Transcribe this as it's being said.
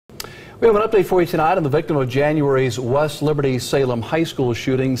We have an update for you tonight on the victim of January's West Liberty Salem High School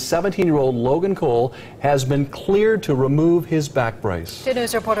shooting. 17-year-old Logan Cole has been cleared to remove his back brace. 2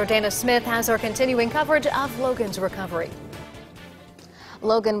 News reporter Dana Smith has our continuing coverage of Logan's recovery.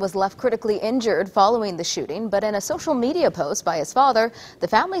 Logan was left critically injured following the shooting, but in a social media post by his father, the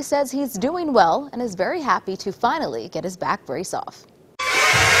family says he's doing well and is very happy to finally get his back brace off.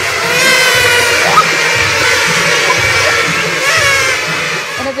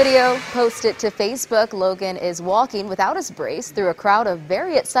 In a video posted to Facebook, Logan is walking without his brace through a crowd of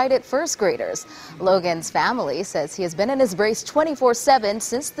very excited first graders. Logan's family says he has been in his brace 24/7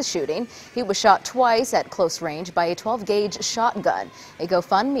 since the shooting. He was shot twice at close range by a 12-gauge shotgun. A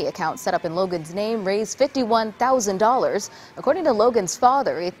GoFundMe account set up in Logan's name raised $51,000. According to Logan's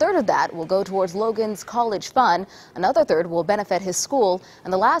father, a third of that will go towards Logan's college fund, another third will benefit his school,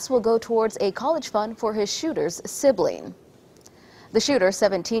 and the last will go towards a college fund for his shooter's sibling. The shooter,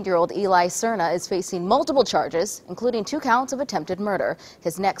 17-year-old Eli Cerna, is facing multiple charges, including 2 counts of attempted murder.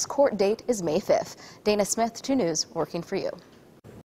 His next court date is May 5th. Dana Smith, 2 News, working for you.